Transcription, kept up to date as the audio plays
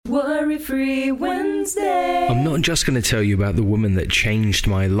Worry-free Wednesday. I'm not just going to tell you about the woman that changed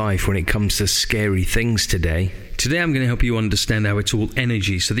my life when it comes to scary things today. Today I'm going to help you understand how it's all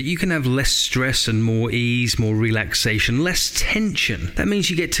energy so that you can have less stress and more ease, more relaxation, less tension. That means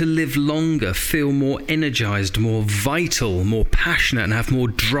you get to live longer, feel more energized, more vital, more passionate, and have more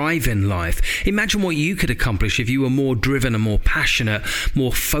drive in life. Imagine what you could accomplish if you were more driven and more passionate,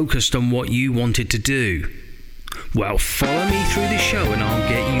 more focused on what you wanted to do. Well, follow me through the show and I'll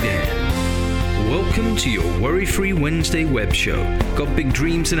get you there. Welcome to your Worry-Free Wednesday web show. Got big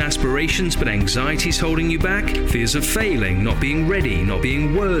dreams and aspirations, but anxiety's holding you back? Fears of failing, not being ready, not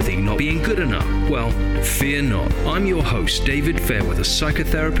being worthy, not being good enough? Well, fear not. I'm your host, David Fairweather, a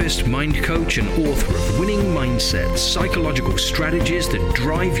psychotherapist, mind coach, and author of Winning Mindsets, psychological strategies that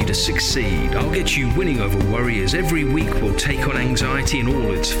drive you to succeed. I'll get you winning over worry as every week we'll take on anxiety in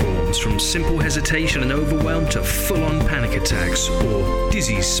all its forms, from simple hesitation and overwhelm to full-on panic attacks, or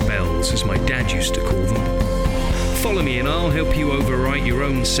dizzy spells, as my dad used to call them. Follow me and I'll help you overwrite your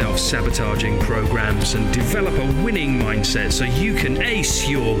own self-sabotaging programs and develop a winning mindset so you can ace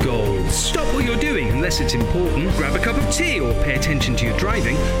your goals. Stop what you're doing unless it's important. Grab a cup of tea or pay attention to your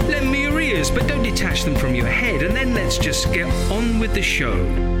driving. Lend me your ears, but don't detach them from your head, and then let's just get on with the show.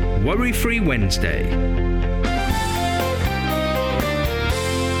 Worry-Free Wednesday.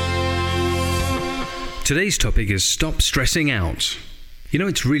 Today's topic is stop stressing out. You know,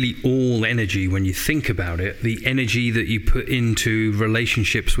 it's really all energy when you think about it. The energy that you put into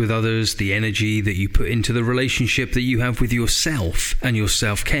relationships with others, the energy that you put into the relationship that you have with yourself and your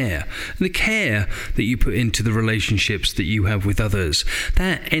self-care, and the care that you put into the relationships that you have with others.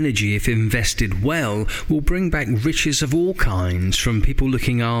 That energy, if invested well, will bring back riches of all kinds, from people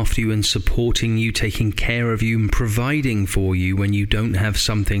looking after you and supporting you, taking care of you and providing for you when you don't have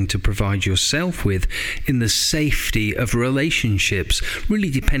something to provide yourself with, in the safety of relationships,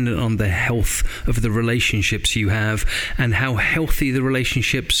 really dependent on the health of the relationships you have and how healthy the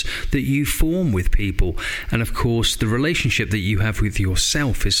relationships that you form with people. And of course, the relationship that you have with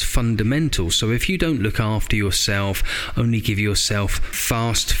yourself is fundamental. So if you don't look after yourself, only give yourself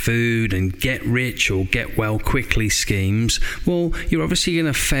fast food and get rich or get well quickly schemes, well, you're obviously going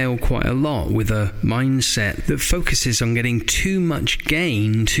to fail quite a lot with a mindset that focuses on getting too much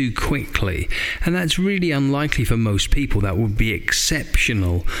gain too quickly. And that's really unlikely for most people. That would be exceptional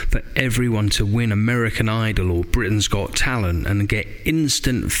for everyone to win American Idol or Britain's Got Talent and get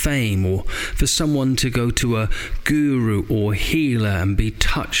instant fame, or for someone to go to a guru or healer and be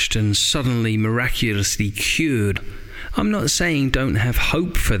touched and suddenly miraculously cured. I'm not saying don't have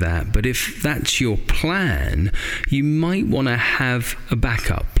hope for that, but if that's your plan, you might want to have a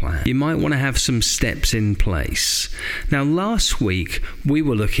backup plan. You might want to have some steps in place. Now, last week we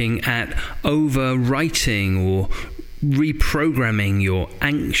were looking at overwriting or reprogramming your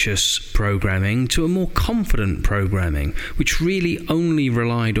anxious programming to a more confident programming, which really only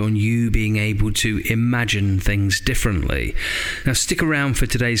relied on you being able to imagine things differently. Now, stick around for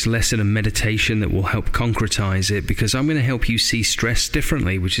today's lesson and meditation that will help concretize it, because I'm going to help you see stress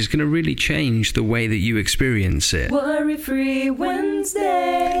differently, which is going to really change the way that you experience it. Worry-free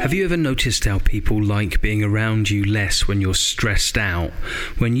Wednesday. Have you ever noticed how people like being around you less when you're stressed out?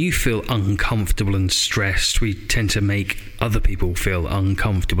 When you feel uncomfortable and stressed, we tend to make other people feel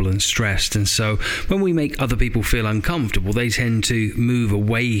uncomfortable and stressed. And so when we make other people feel uncomfortable, they tend to move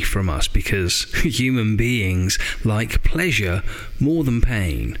away from us, because human beings like pleasure more than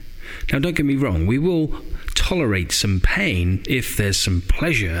pain. Now, don't get me wrong, we will tolerate some pain if there's some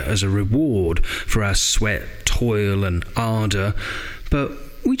pleasure as a reward for our sweat, toil and ardour, but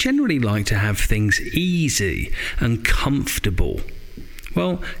we generally like to have things easy and comfortable.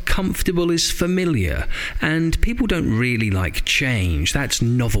 Well, comfortable is familiar, and people don't really like change. That's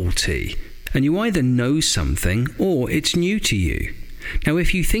novelty. And you either know something or it's new to you. Now,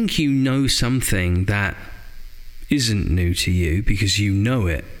 if you think you know something that isn't new to you because you know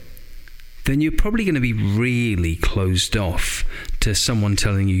it, then you're probably going to be really closed off to someone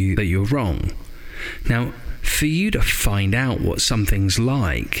telling you that you're wrong. Now, for you to find out what something's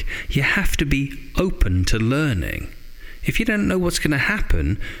like, you have to be open to learning. If you don't know what's going to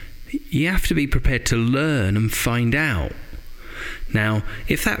happen, you have to be prepared to learn and find out. Now,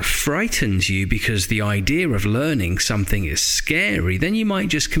 if that frightens you because the idea of learning something is scary, then you might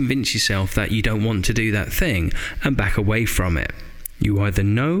just convince yourself that you don't want to do that thing and back away from it. You either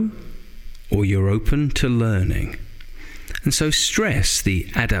know or you're open to learning. And so stress, the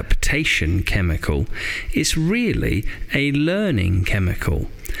adaptation chemical, is really a learning chemical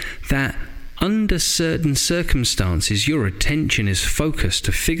that under certain circumstances, your attention is focused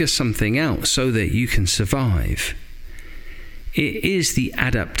to figure something out so that you can survive. It is the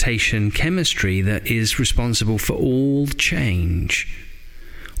adaptation chemistry that is responsible for all change.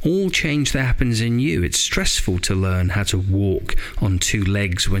 All change that happens in you. It's stressful to learn how to walk on two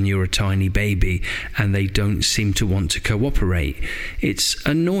legs when you're a tiny baby and they don't seem to want to cooperate. It's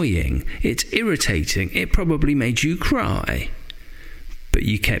annoying. It's irritating. It probably made you cry. But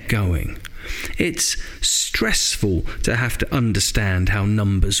you kept going. It's stressful to have to understand how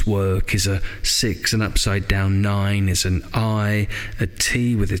numbers work. Is a 6 an upside down 9? Is an I a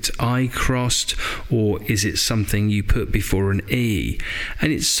T with its I crossed? Or is it something you put before an E?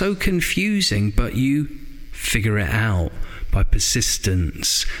 And it's so confusing, but you figure it out by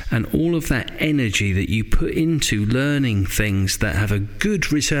persistence and all of that energy that you put into learning things that have a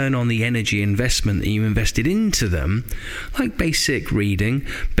good return on the energy investment that you invested into them, like basic reading,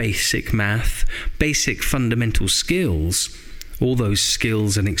 basic math, basic fundamental skills. All those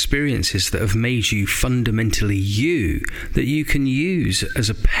skills and experiences that have made you fundamentally you, that you can use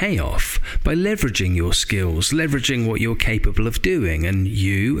as a payoff by leveraging your skills, leveraging what you're capable of doing. And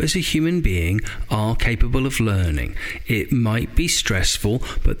you, as a human being, are capable of learning. It might be stressful,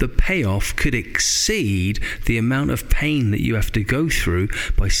 but the payoff could exceed the amount of pain that you have to go through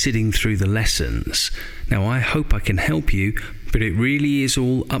by sitting through the lessons. Now, I hope I can help you, but it really is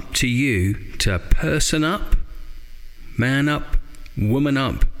all up to you to person up, man up, woman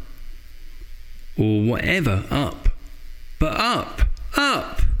up, or whatever up. But up.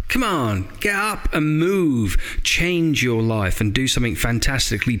 Come on, get up and move. Change your life and do something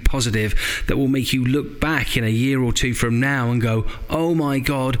fantastically positive that will make you look back in a year or two from now and go, oh my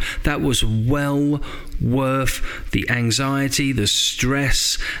God, that was well worth the anxiety, the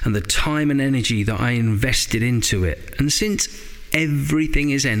stress, and the time and energy that I invested into it. And since everything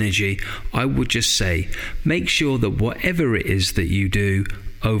is energy, I would just say, make sure that whatever it is that you do,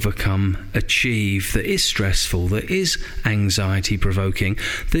 overcome, achieve, that is stressful, that is anxiety provoking,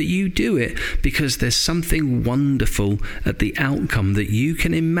 that you do it because there's something wonderful at the outcome that you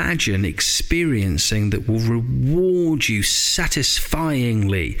can imagine experiencing that will reward you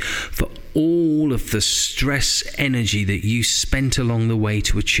satisfyingly for all of the stress energy that you spent along the way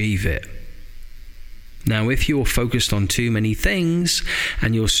to achieve it. Now, if you're focused on too many things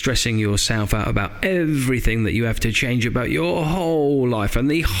and you're stressing yourself out about everything that you have to change about your whole life and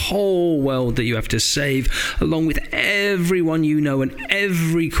the whole world that you have to save, along with everyone you know and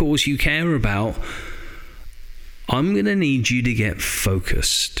every cause you care about, I'm going to need you to get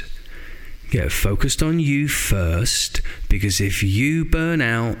focused. Get focused on you first, because if you burn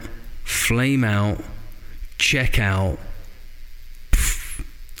out, flame out, check out,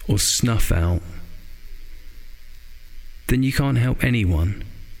 or snuff out, then you can't help anyone.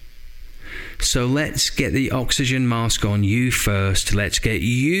 So let's get the oxygen mask on you first. Let's get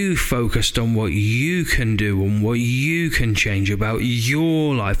you focused on what you can do and what you can change about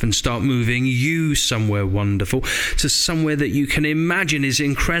your life and start moving you somewhere wonderful, to somewhere that you can imagine is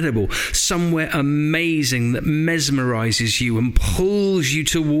incredible, somewhere amazing that mesmerizes you and pulls you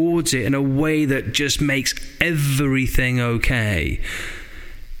towards it in a way that just makes everything okay.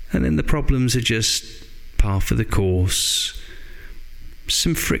 And then the problems are just par for the course.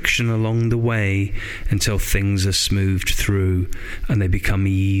 Some friction along the way until things are smoothed through and they become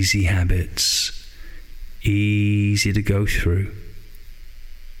easy habits, easy to go through.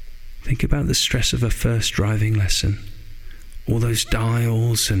 Think about the stress of a first driving lesson. All those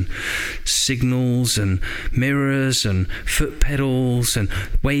dials and signals and mirrors and foot pedals and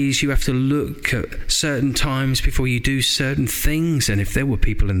ways you have to look at certain times before you do certain things. And if there were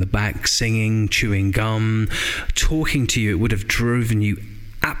people in the back singing, chewing gum, talking to you, it would have driven you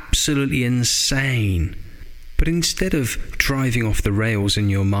absolutely insane. But instead of driving off the rails in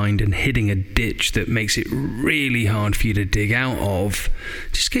your mind and hitting a ditch that makes it really hard for you to dig out of,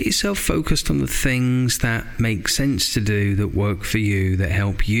 just get yourself focused on the things that make sense to do, that work for you, that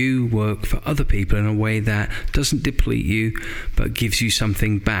help you work for other people in a way that doesn't deplete you, but gives you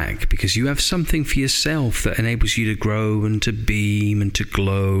something back, because you have something for yourself that enables you to grow and to beam and to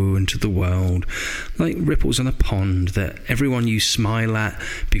glow into the world, like ripples on a pond that everyone you smile at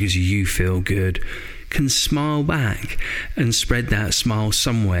because you feel good can smile back and spread that smile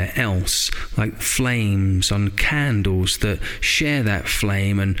somewhere else, like flames on candles that share that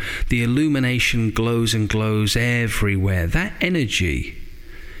flame, and the illumination glows and glows everywhere. That energy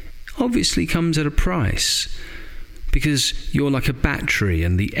obviously comes at a price, because you're like a battery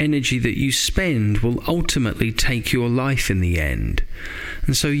and the energy that you spend will ultimately take your life in the end.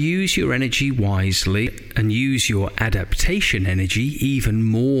 And so use your energy wisely and use your adaptation energy even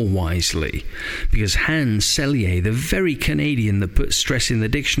more wisely. Because Hans Selye, the very Canadian that put stress in the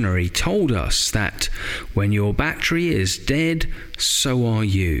dictionary, told us that when your battery is dead, so are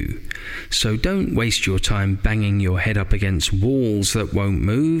you. So don't waste your time banging your head up against walls that won't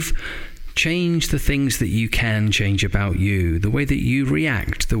move. Change the things that you can change about you, the way that you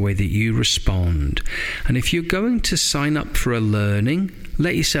react, the way that you respond. And if you're going to sign up for a learning,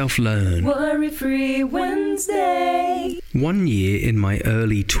 let yourself learn. Worry-free Wednesday. One year in my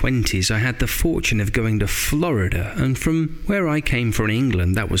early 20s, I had the fortune of going to Florida, and from where I came from in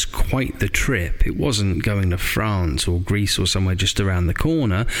England, that was quite the trip. It wasn't going to France or Greece or somewhere just around the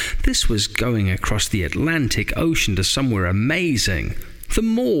corner. This was going across the Atlantic Ocean to somewhere amazing. The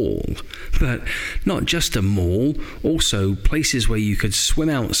mall, but not just a mall, also places where you could swim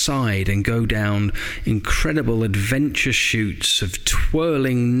outside and go down incredible adventure chutes of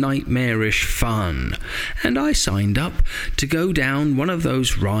twirling nightmarish fun. And I signed up to go down one of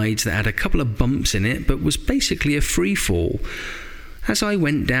those rides that had a couple of bumps in it, but was basically a free fall. As I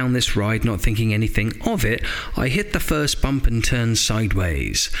went down this ride not thinking anything of it, I hit the first bump and turned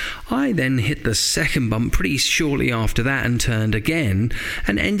sideways. I then hit the second bump pretty shortly after that and turned again,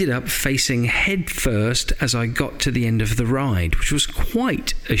 and ended up facing head first as I got to the end of the ride, which was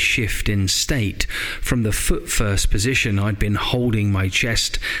quite a shift in state from the foot first position I'd been holding my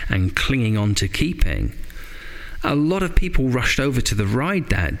chest and clinging on to keeping. A lot of people rushed over to the ride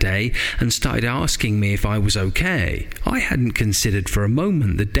that day and started asking me if I was okay. I hadn't considered for a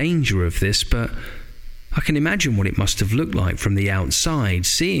moment the danger of this, but I can imagine what it must have looked like from the outside,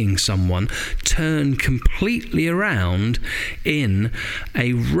 seeing someone turn completely around in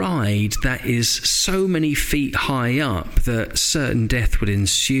a ride that is so many feet high up that certain death would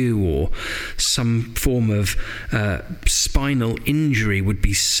ensue, or some form of spinal injury would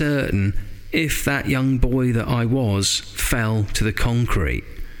be certain if that young boy that I was fell to the concrete.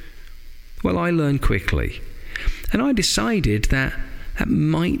 Well, I learned quickly, and I decided that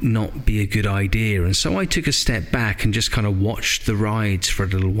might not be a good idea, and so I took a step back and just kind of watched the rides for a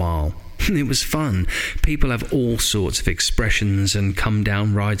little while. It was fun. People have all sorts of expressions and come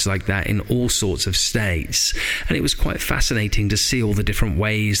down rides like that in all sorts of states, and it was quite fascinating to see all the different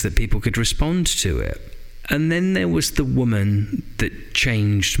ways that people could respond to it. And then there was the woman that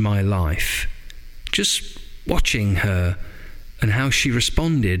changed my life. Just watching her and how she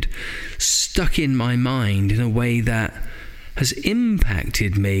responded stuck in my mind in a way that has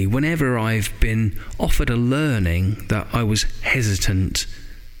impacted me whenever I've been offered a learning that I was hesitant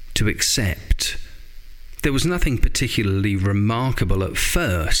to accept. There was nothing particularly remarkable at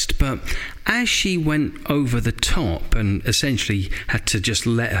first, but as she went over the top and essentially had to just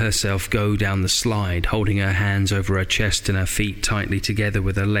let herself go down the slide, holding her hands over her chest and her feet tightly together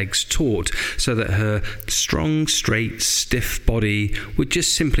with her legs taut so that her strong, straight, stiff body would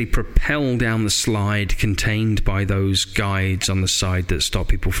just simply propel down the slide, contained by those guides on the side that stop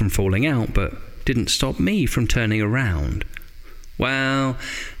people from falling out but didn't stop me from turning around. Well,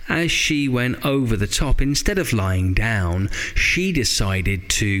 as she went over the top, instead of lying down, she decided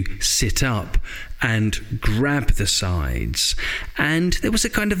to sit up and grab the sides. And there was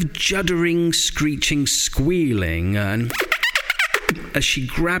a kind of juddering, screeching, squealing, and as she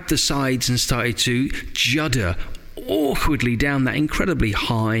grabbed the sides and started to judder awkwardly down that incredibly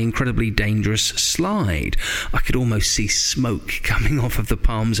high, incredibly dangerous slide. I could almost see smoke coming off of the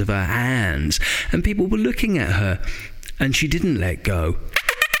palms of her hands, and people were looking at her, and she didn't let go.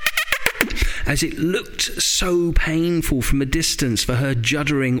 As it looked so painful from a distance for her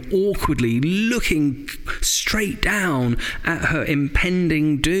juddering awkwardly, looking straight down at her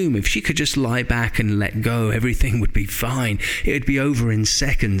impending doom. If she could just lie back and let go, everything would be fine. It would be over in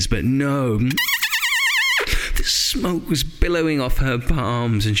seconds, but no. The smoke was billowing off her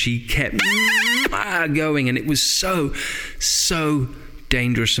palms and she kept going, and it was so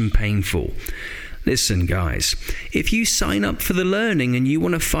dangerous and painful. Listen, guys, if you sign up for the learning and you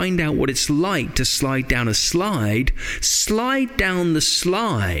want to find out what it's like to slide down a slide, slide down the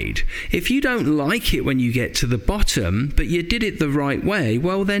slide. If you don't like it when you get to the bottom, but you did it the right way,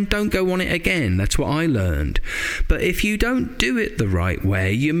 well, then don't go on it again. That's what I learned. But if you don't do it the right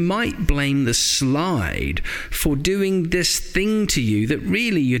way, you might blame the slide for doing this thing to you that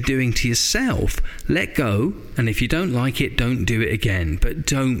really you're doing to yourself. Let go, and if you don't like it, don't do it again. But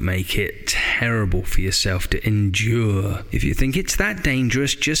don't make it terrible for yourself to endure. If you think it's that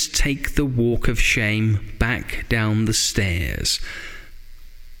dangerous, just take the walk of shame back down the stairs.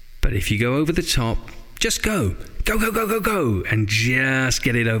 But if you go over the top, just go. go, go, go, go, go, and just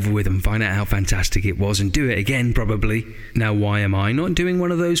get it over with and find out how fantastic it was and do it again, probably. Now, why am I not doing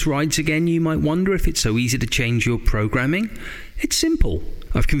one of those rides again? You might wonder if it's so easy to change your programming. It's simple.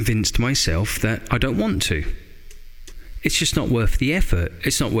 I've convinced myself that I don't want to. It's just not worth the effort.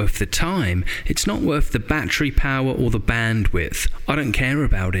 It's not worth the time. It's not worth the battery power or the bandwidth. I don't care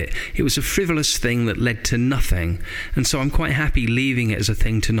about it. It was a frivolous thing that led to nothing. And so I'm quite happy leaving it as a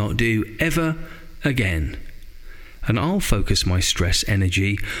thing to not do ever again. And I'll focus my stress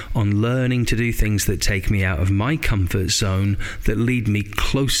energy on learning to do things that take me out of my comfort zone, that lead me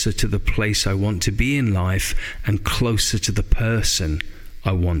closer to the place I want to be in life and closer to the person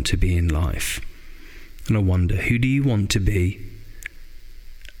I want to be in life. And I wonder, who do you want to be?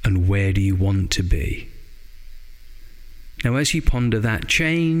 And where do you want to be? Now, as you ponder that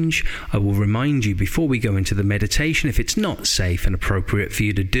change, I will remind you before we go into the meditation, if it's not safe and appropriate for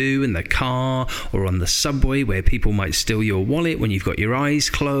you to do in the car or on the subway where people might steal your wallet when you've got your eyes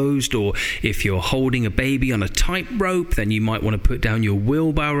closed, or if you're holding a baby on a tightrope, then you might want to put down your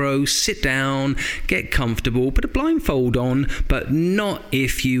wheelbarrow, sit down, get comfortable, put a blindfold on, but not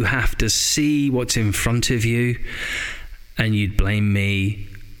if you have to see what's in front of you. And you'd blame me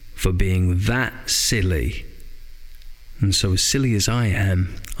for being that silly. And so, as silly as I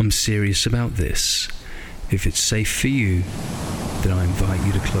am, I'm serious about this. If it's safe for you, then I invite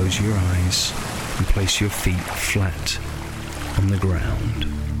you to close your eyes and place your feet flat on the ground.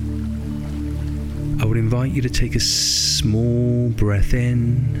 I would invite you to take a small breath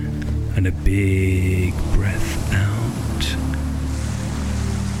in and a big breath out.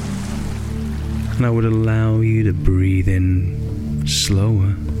 And I would allow you to breathe in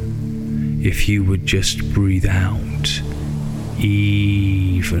slower. If you would just breathe out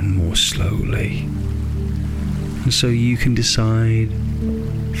even more slowly. And so you can decide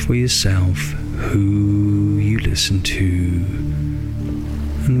for yourself who you listen to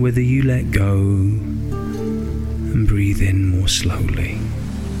and whether you let go and breathe in more slowly,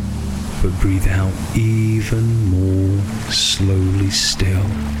 but breathe out even more slowly still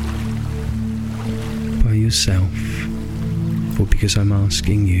by yourself, or because I'm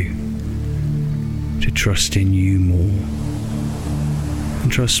asking you to trust in you more,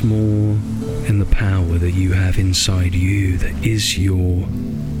 and trust more in the power that you have inside you that is your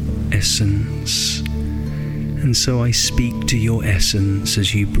essence. And so I speak to your essence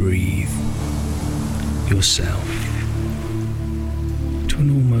as you breathe yourself to an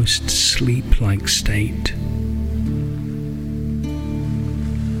almost sleep-like state.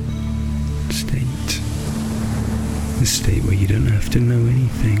 A state where you don't have to know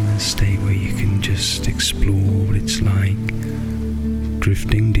anything, a state where you can just explore what it's like,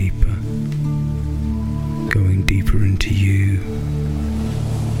 drifting deeper, going deeper into you,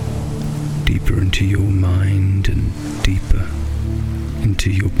 deeper into your mind and deeper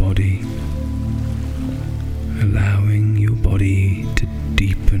into your body, allowing your body to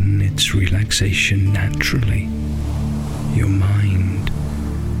deepen its relaxation naturally. Your mind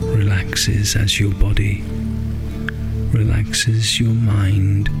relaxes as your body relaxes. Your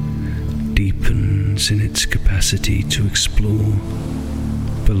mind deepens in its capacity to explore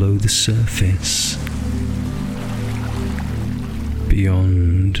below the surface,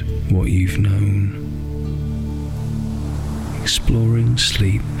 beyond what you've known, exploring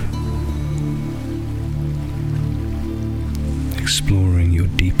sleep, exploring your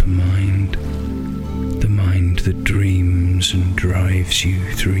deeper mind, the mind that dreams and drives you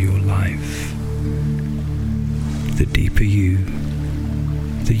through your life. The deeper you,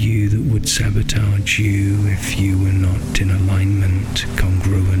 the you that would sabotage you if you were not in alignment,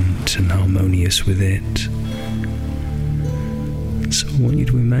 congruent and harmonious with it. So I want you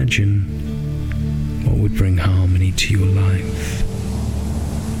to imagine what would bring harmony to your life.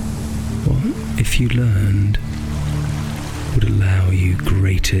 What, if you learned, would allow you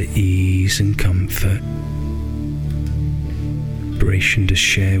greater ease and comfort, vibration to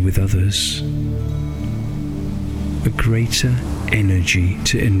share with others, a greater energy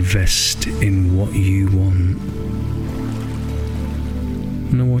to invest in what you want.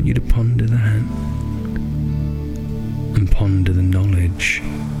 And I want you to ponder that, and ponder the knowledge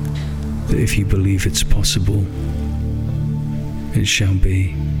that if you believe it's possible, it shall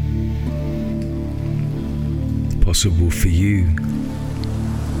be possible for you,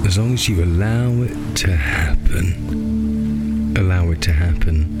 as long as you allow it to happen. Allow it to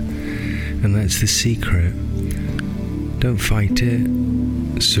happen. And that's the secret. Don't fight it.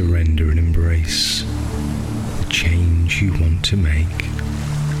 Surrender and embrace the change you want to make,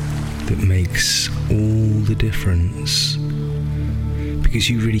 that makes all the difference. Because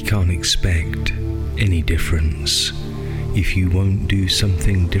you really can't expect any difference if you won't do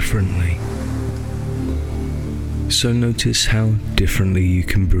something differently. So notice how differently you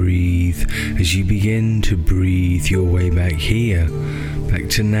can breathe as you begin to breathe your way back here, back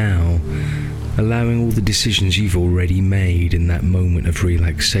to now, allowing all the decisions you've already made in that moment of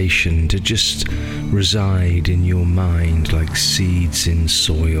relaxation to just reside in your mind like seeds in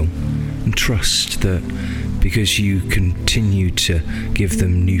soil, and trust that because you continue to give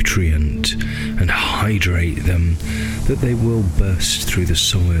them nutrient and hydrate them, that they will burst through the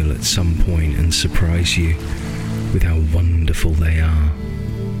soil at some point and surprise you with how wonderful they are.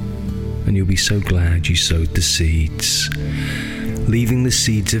 And you'll be so glad you sowed the seeds, leaving the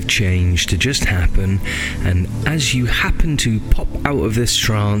seeds of change to just happen. And as you happen to pop out of this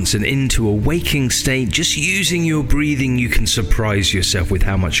trance and into a waking state, just using your breathing, you can surprise yourself with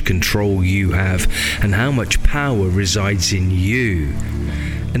how much control you have and how much power resides in you.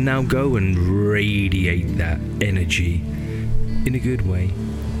 And now go and radiate that energy in a good way.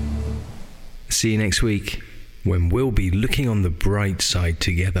 See you next week, when we'll be looking on the bright side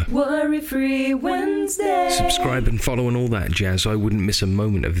together. Worry-free Wednesday. Subscribe and follow and all that jazz so I wouldn't miss a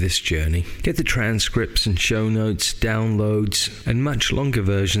moment of this journey. Get the transcripts and show notes, downloads, and much longer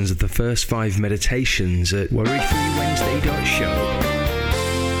versions of the first 5 meditations at worryfreewednesday.show.